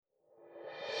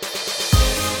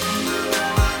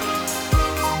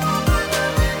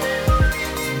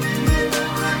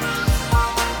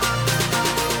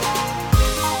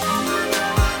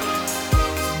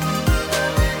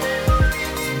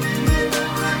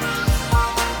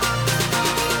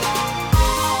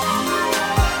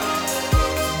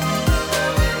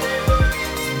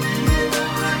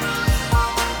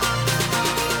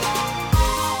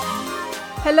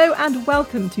and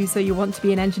welcome to So You Want to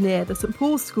Be an Engineer, the St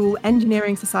Paul's School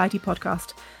Engineering Society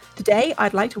podcast. Today,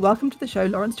 I'd like to welcome to the show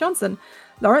Lawrence Johnson.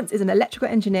 Lawrence is an electrical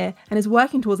engineer and is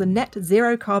working towards a net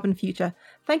zero carbon future.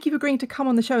 Thank you for agreeing to come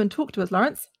on the show and talk to us,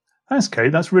 Lawrence. Thanks,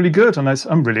 Kate. That's really good, and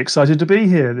I'm really excited to be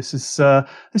here. This is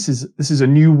a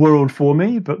new world for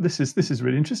me, but this is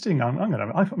really interesting.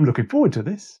 I'm looking forward to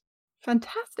this.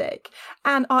 Fantastic.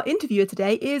 And our interviewer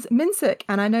today is Minsuk,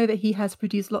 and I know that he has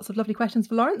produced lots of lovely questions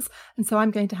for Lawrence, and so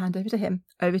I'm going to hand over to him.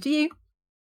 Over to you.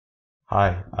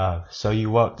 Hi. So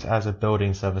you worked as a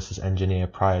building services engineer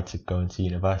prior to going to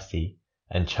university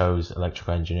and chose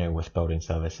electrical engineering with building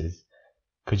services.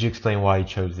 Could you explain why you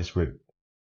chose this route?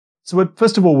 So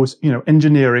first of all was,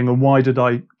 engineering, and why did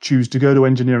I choose to go to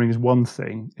engineering is one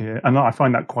thing. And I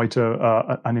find that quite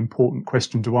an important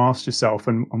question to ask yourself,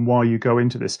 and why you go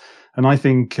into this. And I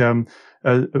think,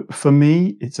 for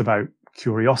me, it's about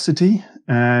curiosity.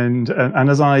 And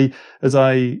as I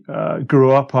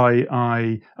grew up,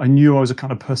 I knew I was a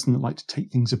kind of person that liked to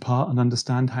take things apart and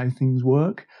understand how things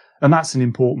work. And that's an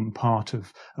important part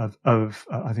of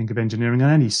I think of engineering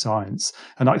and any science.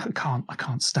 And I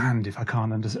can't stand if I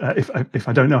can't understand, if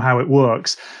I don't know how it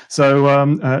works. So,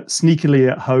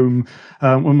 sneakily at home,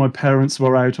 when my parents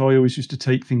were out, I always used to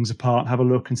take things apart, have a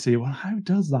look and see, well, how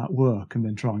does that work? And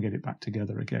then try and get it back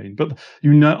together again. But,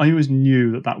 I always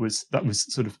knew that was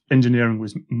sort of engineering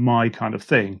was my kind of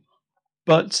thing.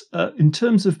 But, in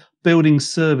terms of building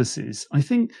services, I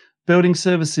think building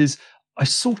services, I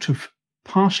sort of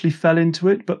partially fell into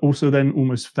it, but also then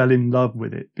almost fell in love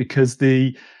with it, because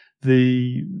the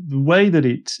way that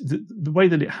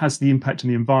it has the impact on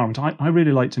the environment. I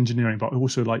really liked engineering, but I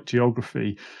also liked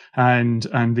geography and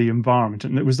the environment.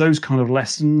 And it was those kind of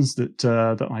lessons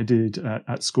that I did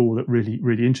at school that really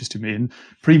interested me. And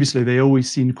previously they always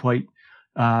seemed quite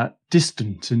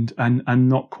distant and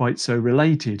not quite so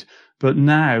related. But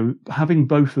now, having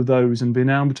both of those and being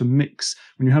able to mix,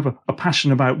 when you have a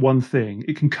passion about one thing,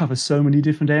 it can cover so many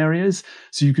different areas.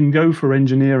 So you can go for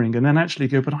engineering and then actually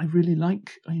go, but I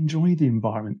enjoy the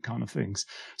environment kind of things.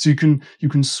 So you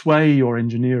can sway your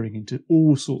engineering into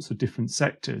all sorts of different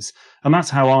sectors. And that's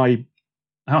how I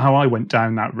went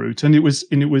down that route. And it was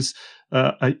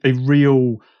a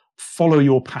real follow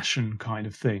your passion kind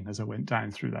of thing as I went down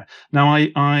through that. Now,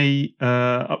 I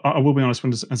will be honest,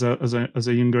 when as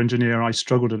a younger engineer, I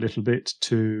struggled a little bit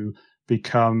to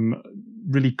become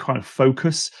really kind of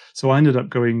focus. So I ended up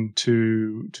going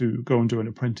to go and do an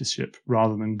apprenticeship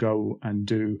rather than go and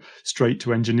do straight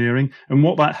to engineering. And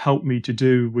what that helped me to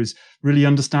do was really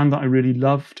understand that I really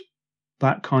loved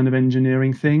that kind of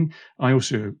engineering thing. I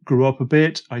also grew up a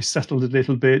bit, I settled a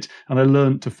little bit, and I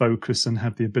learned to focus and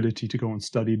have the ability to go and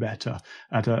study better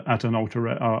at an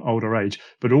older age.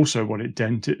 But also what it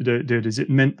did is it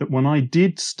meant that when I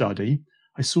did study,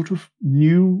 I sort of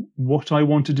knew what I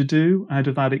wanted to do out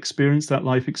of that experience, that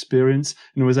life experience,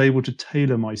 and I was able to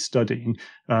tailor my studying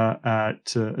in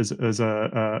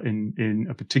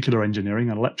a particular engineering,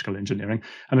 electrical engineering.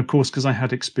 And of course, because I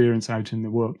had experience out in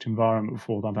the worked environment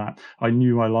before that, I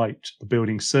knew I liked the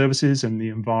building services and the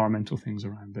environmental things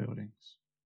around buildings.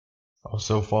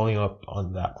 Also, following up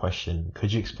on that question,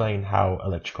 could you explain how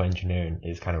electrical engineering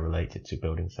is kind of related to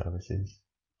building services?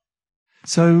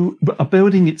 So a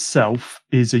building itself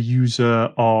is a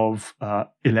user of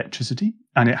electricity,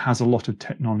 and it has a lot of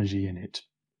technology in it.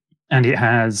 And it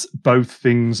has both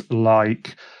things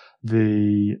like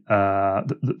the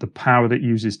power that it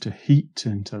uses to heat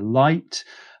and to light.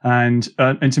 And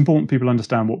it's important people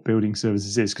understand what building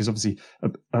services is, because obviously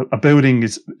a building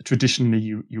is traditionally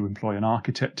you employ an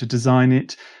architect to design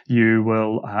it. You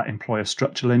will employ a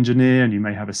structural engineer, and you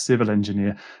may have a civil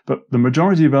engineer. But the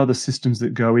majority of other systems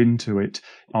that go into it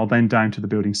are then down to the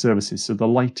building services. So the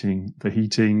lighting, the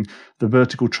heating, the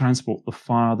vertical transport, the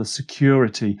fire, the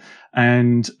security,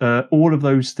 and all of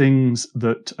those things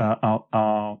that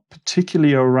are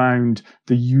particularly around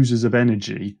the users of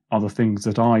energy are the things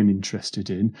that I'm interested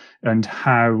in, and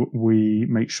how we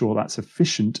make sure that's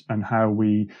efficient and how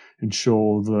we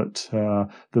ensure that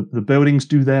the buildings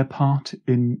do their part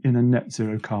in a net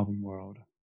zero carbon world.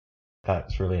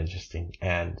 That's really interesting.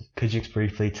 And could you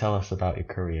briefly tell us about your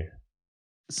career?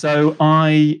 So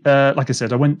like I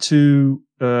said, I went to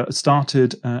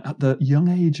started at the young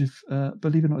age of,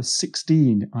 believe it or not,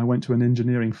 16. I went to an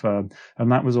engineering firm,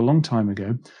 and that was a long time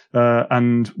ago.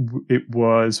 And it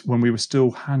was when we were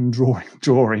still hand drawing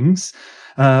drawings,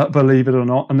 believe it or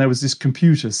not. And there was this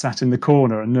computer sat in the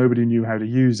corner, and nobody knew how to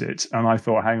use it. And I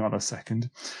thought, hang on a second.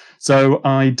 So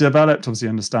I developed, obviously,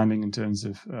 understanding in terms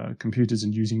of computers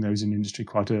and using those in industry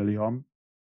quite early on.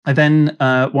 I then,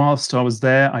 whilst I was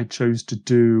there, I chose to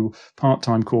do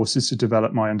part-time courses to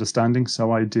develop my understanding.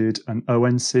 So I did an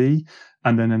ONC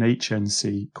and then an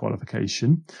HNC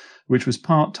qualification, which was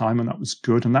part-time, and that was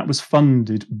good. And that was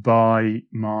funded by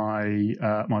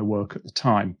my work at the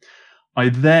time. I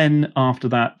then, after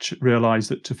that,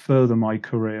 realized that to further my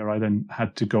career, I then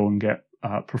had to go and get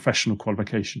professional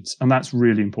qualifications. And that's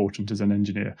really important as an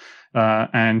engineer.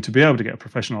 And to be able to get a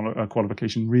professional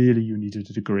qualification, really, you needed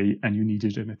a degree, and you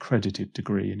needed an accredited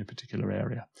degree in a particular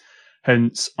area.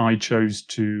 Hence, I chose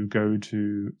to go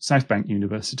to South Bank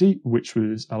University, which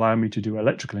was allowing me to do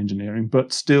electrical engineering,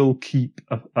 but still keep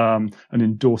an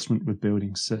endorsement with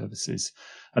building services.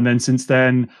 And then since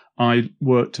then, I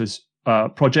worked as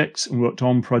projects and worked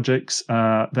on projects,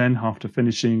 then after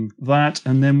finishing that,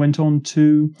 and then went on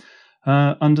to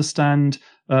understand,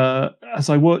 as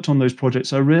I worked on those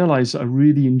projects, I realized that I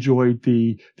really enjoyed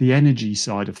the energy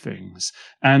side of things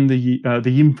and the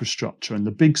infrastructure and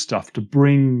the big stuff to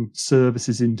bring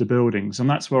services into buildings. And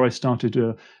that's where I started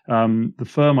the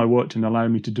firm I worked in allowed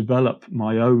me to develop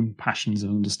my own passions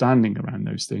and understanding around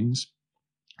those things,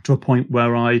 to a point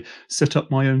where I set up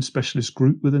my own specialist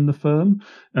group within the firm.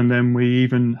 And then we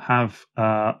even have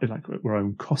like our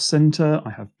own cost center. I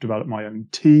have developed my own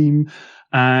team,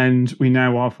 and we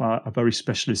now offer a very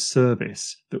specialist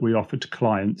service that we offer to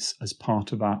clients as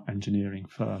part of our engineering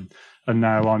firm. And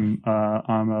now I'm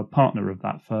a partner of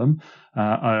that firm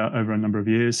over a number of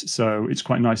years. So it's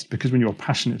quite nice, because when you're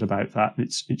passionate about that,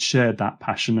 it's shared that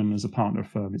passion. And as a partner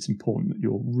firm, it's important that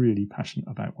you're really passionate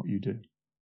about what you do.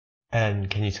 And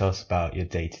can you tell us about your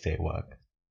day-to-day work?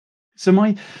 So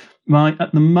my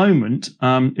at the moment,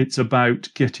 it's about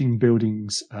getting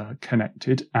buildings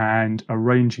connected and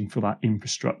arranging for that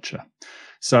infrastructure.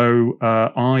 So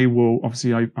I will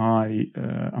obviously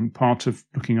I'm part of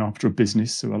looking after a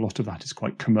business, so a lot of that is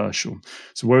quite commercial.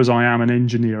 So whereas I am an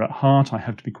engineer at heart, I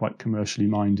have to be quite commercially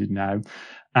minded now.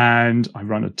 And I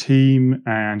run a team,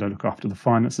 and I look after the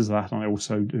finances of that, and I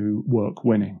also do work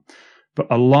winning. But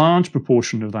a large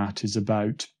proportion of that is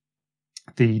about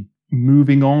the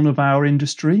moving on of our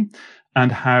industry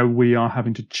and how we are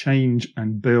having to change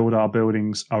and build our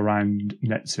buildings around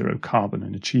net zero carbon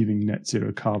and achieving net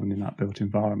zero carbon in that built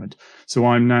environment. So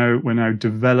we're now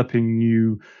developing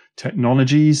new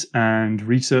technologies and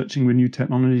researching with new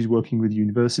technologies, working with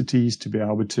universities to be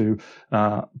able to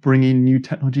bring in new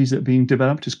technologies that are being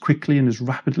developed as quickly and as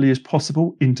rapidly as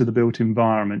possible into the built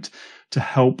environment to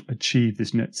help achieve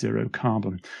this net zero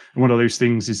carbon. And one of those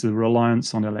things is the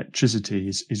reliance on electricity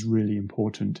is really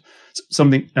important.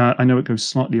 Something, I know it goes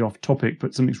slightly off topic,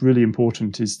 but something's really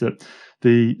important is that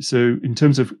so in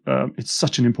terms of, it's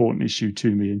such an important issue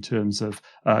to me in terms of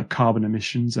carbon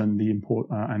emissions and the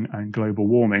and global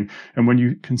warming. And when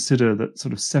you consider that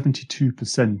sort of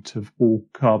 72% of all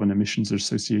carbon emissions are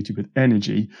associated with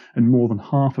energy, and more than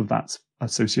half of that's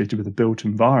associated with the built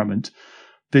environment,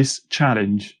 this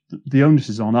challenge, the onus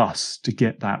is on us to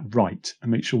get that right and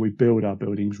make sure we build our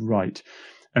buildings right.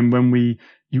 And when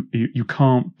you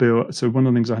can't build, so one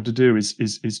of the things I had to do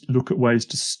is look at ways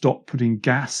to stop putting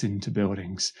gas into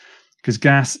buildings, because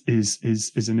gas is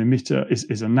an emitter,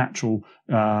 is a natural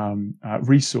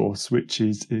resource which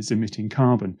is emitting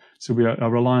carbon. So our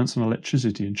reliance on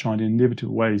electricity and trying innovative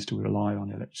ways to rely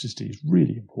on electricity is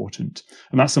really important.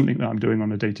 And that's something that I'm doing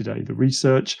on a day-to-day, the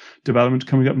research, development,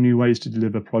 coming up with new ways to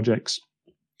deliver projects,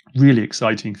 really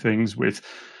exciting things with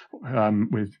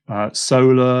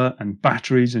solar and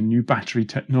batteries and new battery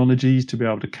technologies to be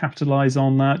able to capitalize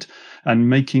on that, and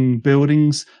making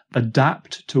buildings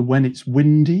adapt to when it's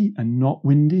windy and not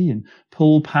windy, and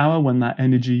pull power when that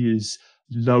energy is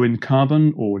low in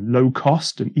carbon or low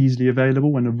cost and easily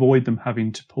available, and avoid them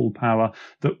having to pull power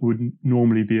that would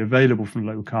normally be available from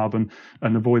low carbon,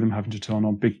 and avoid them having to turn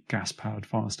on big gas powered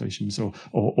fire stations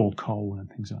or coal and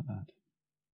things like that.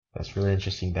 That's really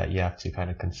interesting that you have to kind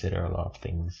of consider a lot of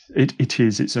things. It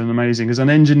is. It's an amazing. As an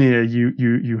engineer,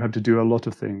 you have to do a lot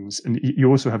of things, and you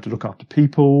also have to look after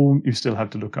people. You still have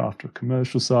to look after a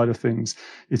commercial side of things.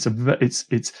 It's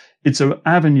an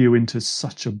avenue into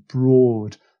such a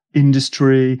broad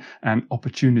industry and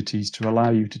opportunities to allow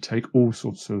you to take all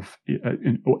sorts of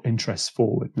interests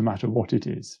forward, no matter what it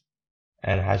is.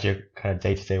 And has your kind of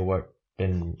day-to-day work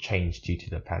been changed due to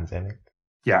the pandemic?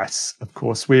 Yes, of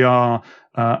course. We are,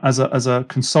 as a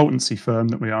consultancy firm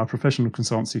that we are, a professional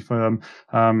consultancy firm,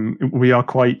 we are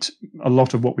a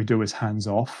lot of what we do is hands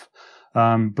off.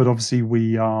 But obviously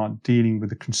we are dealing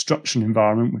with the construction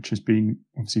environment, which has been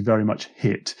obviously very much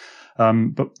hit.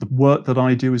 But the work that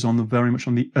I do is very much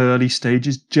on the early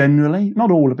stages generally,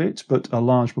 not all of it, but a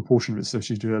large proportion of it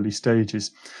associated with early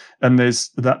stages. And there's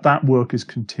that work is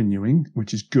continuing,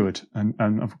 which is good.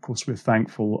 And of course, we're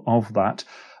thankful of that.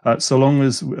 So long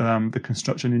as the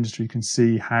construction industry can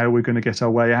see how we're going to get our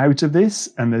way out of this,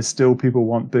 and there's still people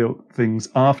want built things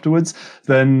afterwards,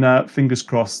 then fingers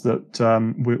crossed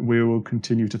that we will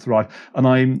continue to thrive. And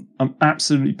I'm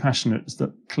absolutely passionate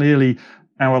that clearly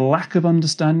our lack of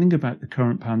understanding about the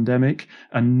current pandemic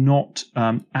and not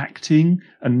acting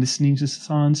and listening to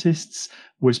scientists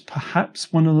was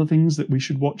perhaps one of the things that we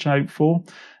should watch out for.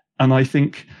 And I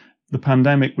think the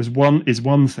pandemic is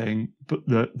one thing, but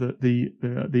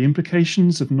the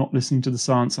implications of not listening to the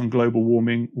science on global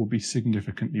warming will be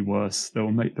significantly worse. They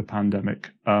will make the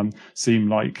pandemic seem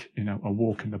like a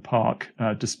walk in the park,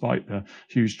 despite the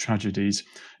huge tragedies.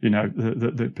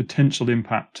 The potential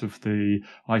impact of the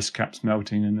ice caps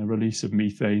melting and the release of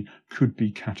methane could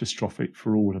be catastrophic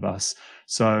for all of us.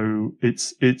 So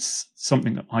it's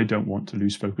something that I don't want to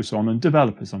lose focus on, and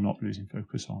developers are not losing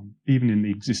focus on, even in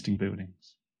the existing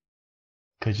buildings.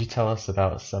 Could you tell us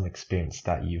about some experience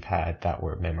that you've had that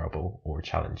were memorable or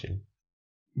challenging?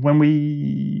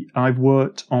 When I've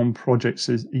worked on projects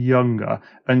as younger,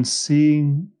 and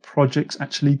seeing projects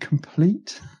actually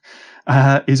complete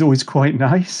is always quite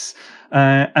nice.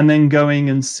 And then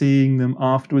going and seeing them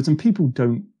afterwards, and people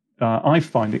don't, I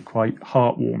find it quite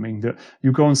heartwarming that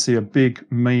you go and see a big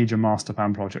major master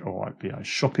plan project, or it be a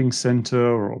shopping centre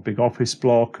or a big office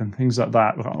block and things like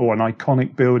that, or an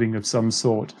iconic building of some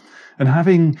sort. And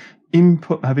having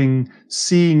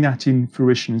seeing that in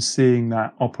fruition, seeing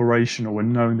that operational,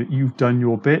 and knowing that you've done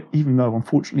your bit, even though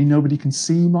unfortunately nobody can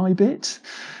see my bit,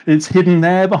 it's hidden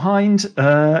there behind,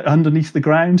 underneath the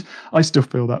ground. I still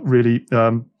feel that really,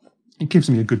 it gives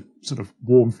me a good sort of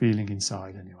warm feeling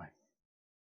inside anyway.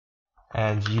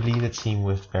 And you lead a team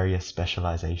with various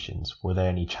specializations. Were there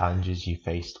any challenges you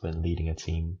faced when leading a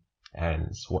team,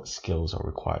 and what skills are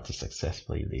required to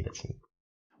successfully lead a team?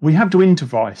 We have to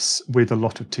interface with a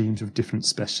lot of teams of different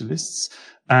specialists,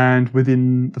 and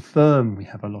within the firm we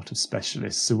have a lot of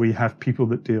specialists. So we have people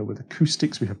that deal with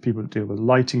acoustics, we have people that deal with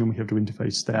lighting, and we have to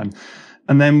interface them.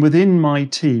 And then within my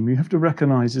team, you have to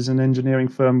recognise as an engineering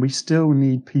firm, we still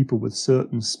need people with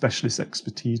certain specialist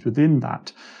expertise within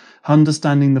that.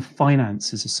 Understanding the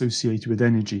finances associated with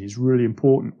energy is really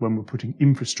important when we're putting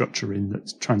infrastructure in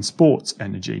that transports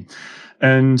energy.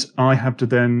 And I have to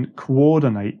then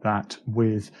coordinate that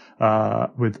with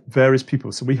various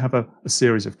people. So we have a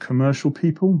series of commercial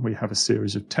people, we have a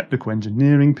series of technical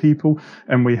engineering people,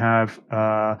 and we have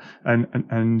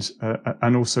and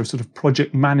also sort of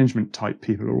project management type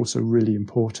people are also really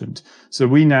important. So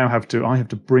I have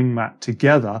to bring that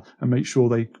together and make sure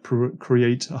they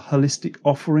create a holistic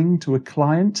offering to a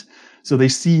client. So they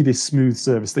see this smooth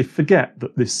service. They forget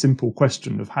that this simple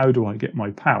question of how do I get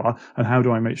my power and how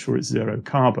do I make sure it's zero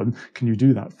carbon? Can you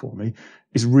do that for me?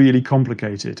 Is really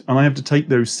complicated. And I have to take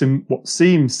those what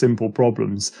seem simple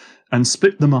problems and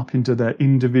split them up into their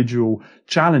individual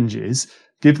challenges,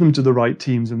 give them to the right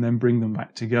teams, and then bring them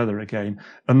back together again.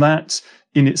 And that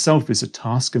in itself is a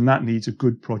task, and that needs a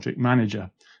good project manager.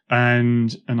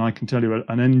 And I can tell you,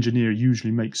 an engineer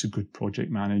usually makes a good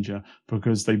project manager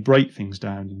because they break things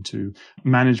down into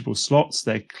manageable slots.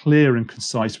 They're clear and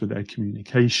concise with their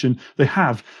communication. They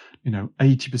have,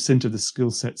 80% of the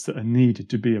skill sets that are needed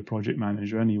to be a project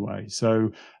manager anyway.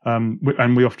 So,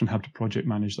 and we often have to project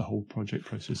manage the whole project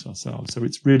process ourselves. So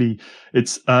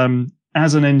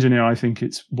as an engineer, I think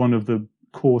it's one of the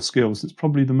core skills that's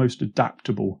probably the most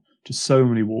adaptable to so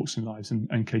many walks in lives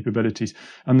and capabilities.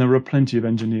 And there are plenty of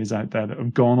engineers out there that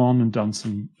have gone on and done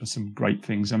some great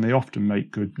things. And they often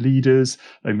make good leaders.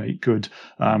 They make good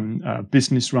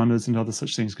business runners and other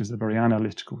such things because they're very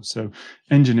analytical. So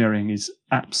engineering is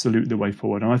absolutely the way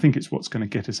forward. And I think it's what's going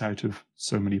to get us out of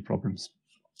so many problems.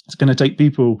 It's going to take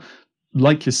people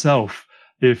like yourself,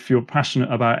 if you're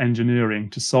passionate about engineering,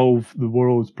 to solve the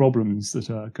world's problems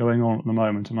that are going on at the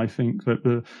moment. And I think that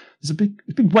there's a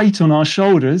big weight on our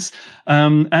shoulders,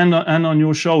 and on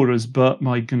your shoulders. But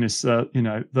my goodness,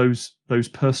 those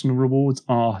personal rewards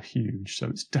are huge. So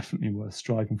it's definitely worth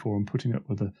striving for and putting up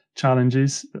with the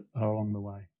challenges that are on the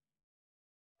way.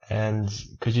 And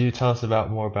could you tell us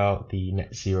more about the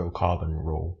net zero carbon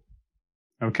rule?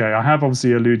 Okay, I have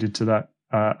obviously alluded to that.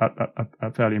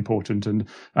 Fairly important,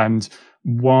 and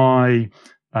why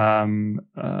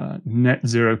net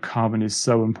zero carbon is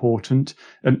so important,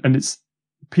 and it's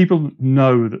people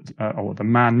know that or the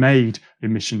man-made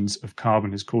emissions of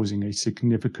carbon is causing a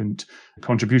significant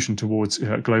contribution towards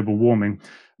global warming.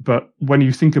 But when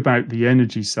you think about the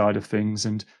energy side of things,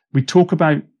 and we talk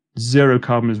about zero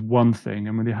carbon is one thing,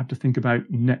 and when they have to think about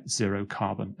net zero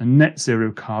carbon. And net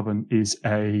zero carbon is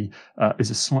a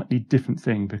slightly different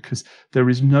thing, because there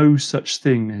is no such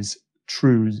thing as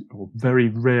true, or very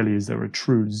rarely is there a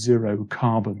true zero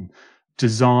carbon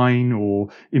design or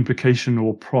implication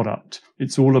or product.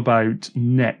 It's all about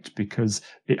net, because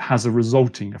it has a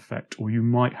resulting effect, or you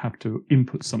might have to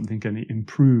input something and it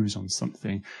improves on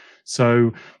something.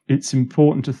 So it's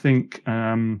important to think,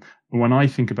 when I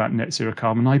think about net zero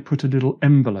carbon, I put a little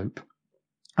envelope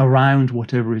around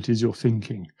whatever it is you're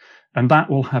thinking. And that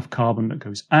will have carbon that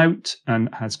goes out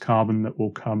and has carbon that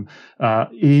will come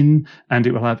in, and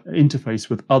it will have interface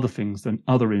with other things than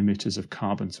other emitters of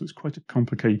carbon. So it's quite a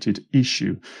complicated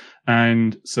issue.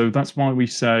 And so that's why we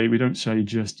don't say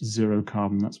just zero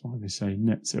carbon. That's why we say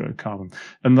net zero carbon.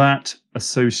 And that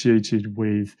associated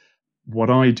with what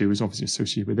I do is obviously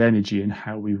associated with energy and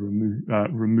how we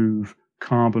remove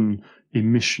carbon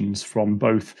emissions from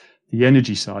both the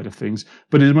energy side of things,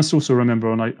 but it must also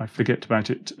remember, and I forget about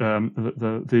it,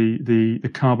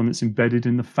 the carbon that's embedded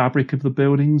in the fabric of the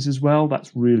buildings as well.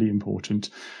 That's really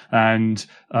important. And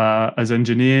as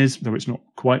engineers, though it's not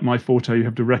quite my forte, you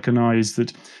have to recognise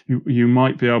that you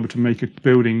might be able to make a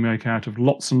building out of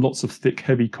lots and lots of thick,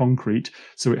 heavy concrete,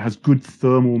 so it has good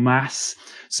thermal mass,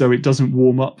 so it doesn't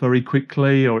warm up very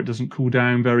quickly, or it doesn't cool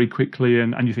down very quickly,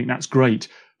 and you think that's great.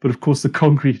 But of course, the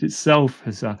concrete itself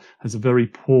has a very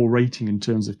poor rating in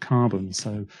terms of carbon.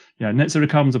 So yeah, net zero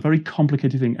carbon is a very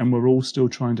complicated thing, and we're all still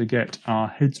trying to get our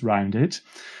heads around it.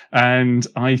 And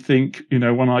I think,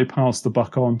 when I pass the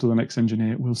buck on to the next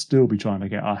engineer, we'll still be trying to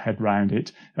get our head around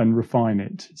it and refine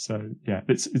it. So yeah,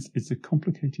 it's a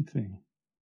complicated thing.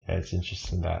 Yeah, it's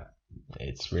interesting that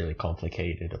it's really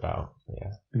complicated about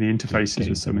the interfaces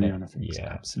with so many other things.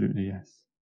 Yeah, absolutely, yes.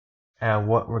 And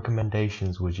what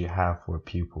recommendations would you have for a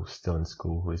pupil still in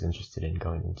school who is interested in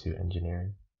going into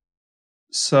engineering?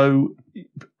 So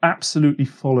absolutely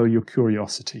follow your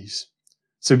curiosities.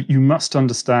 So you must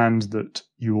understand that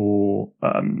you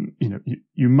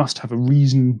must have a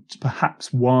reason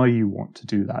perhaps why you want to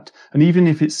do that. And even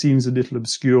if it seems a little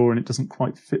obscure and it doesn't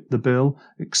quite fit the bill,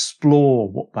 explore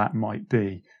what that might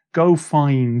be. Go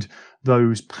find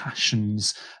those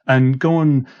passions and go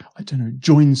and,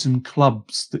 join some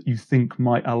clubs that you think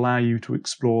might allow you to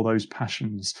explore those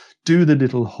passions. Do the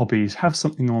little hobbies, have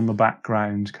something on the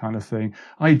background kind of thing.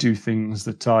 I do things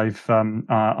that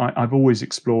I've always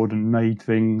explored and made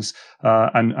things,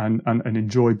 and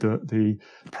enjoyed the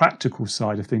practical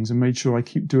side of things and made sure I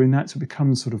keep doing that. So it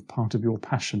becomes sort of part of your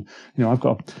passion. I've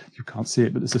got, you can't see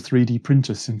it, but there's a 3D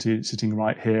printer sitting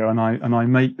right here. And I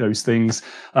make those things,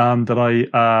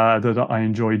 that I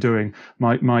enjoy doing.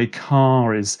 My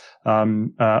car is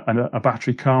a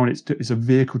battery car, and it's a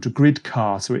vehicle to grid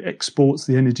car, so it exports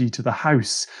the energy to the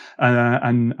house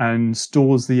and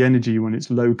stores the energy when it's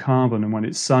low carbon and when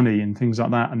it's sunny and things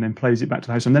like that, and then plays it back to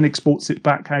the house and then exports it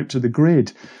back out to the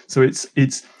grid. So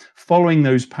it's following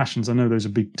those passions. I know those are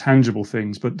big tangible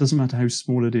things, but it doesn't matter how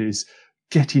small it is.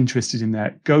 Get interested in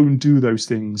that. Go and do those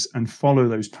things and follow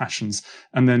those passions.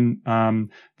 And then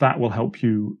that will help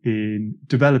you in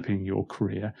developing your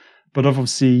career. But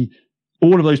obviously,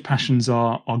 all of those passions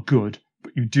are good,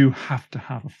 but you do have to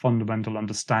have a fundamental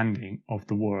understanding of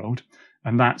the world.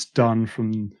 And that's done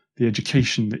from the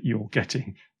education that you're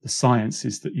getting, the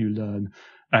sciences that you learn.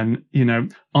 And,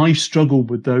 I struggled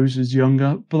with those as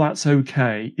younger, but that's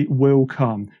okay. It will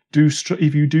come.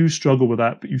 If you do struggle with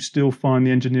that, but you still find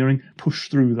the engineering, push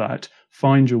through that,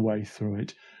 find your way through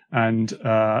it. And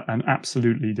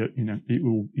absolutely that,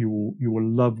 you will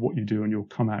love what you do, and you'll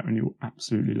come out and you'll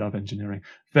absolutely love engineering.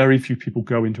 Very few people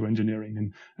go into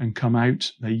engineering and come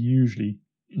out. They usually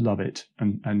love it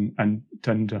and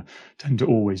tend to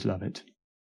always love it.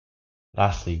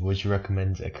 Lastly, would you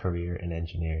recommend a career in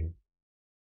engineering?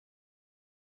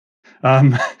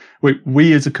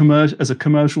 We as a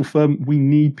commercial firm, we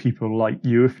need people like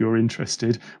you if you're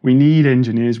interested. We need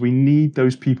engineers. We need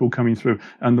those people coming through,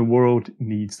 and the world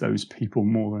needs those people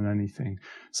more than anything.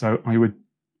 So I would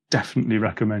definitely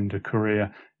recommend a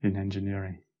career in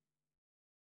engineering.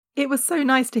 It was so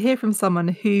nice to hear from someone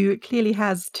who clearly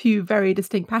has two very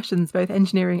distinct passions, both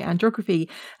engineering and geography,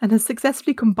 and has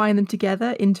successfully combined them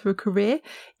together into a career.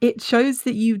 It shows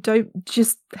that you don't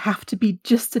just have to be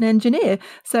just an engineer.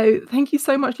 So thank you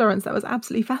so much, Lawrence. That was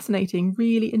absolutely fascinating,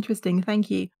 really interesting. Thank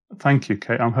you. Thank you,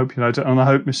 Kate. I'm hoping and I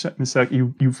hope, Ms. Eck,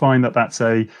 you find that that's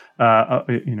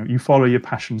you follow your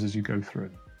passions as you go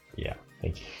through. Yeah,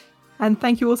 thank you. And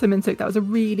thank you also, Minsuk. That was a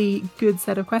really good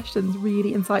set of questions,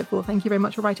 really insightful. Thank you very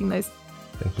much for writing those.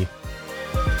 Thank you.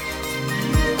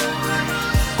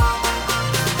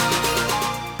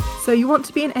 So You Want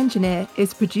to Be an Engineer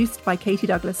is produced by Katie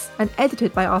Douglas and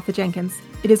edited by Arthur Jenkins.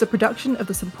 It is a production of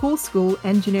the St Paul's School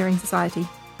Engineering Society.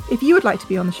 If you would like to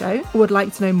be on the show or would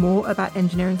like to know more about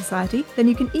Engineering Society, then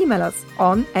you can email us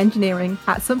on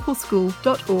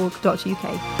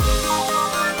engineering@stpaulschool.org.uk.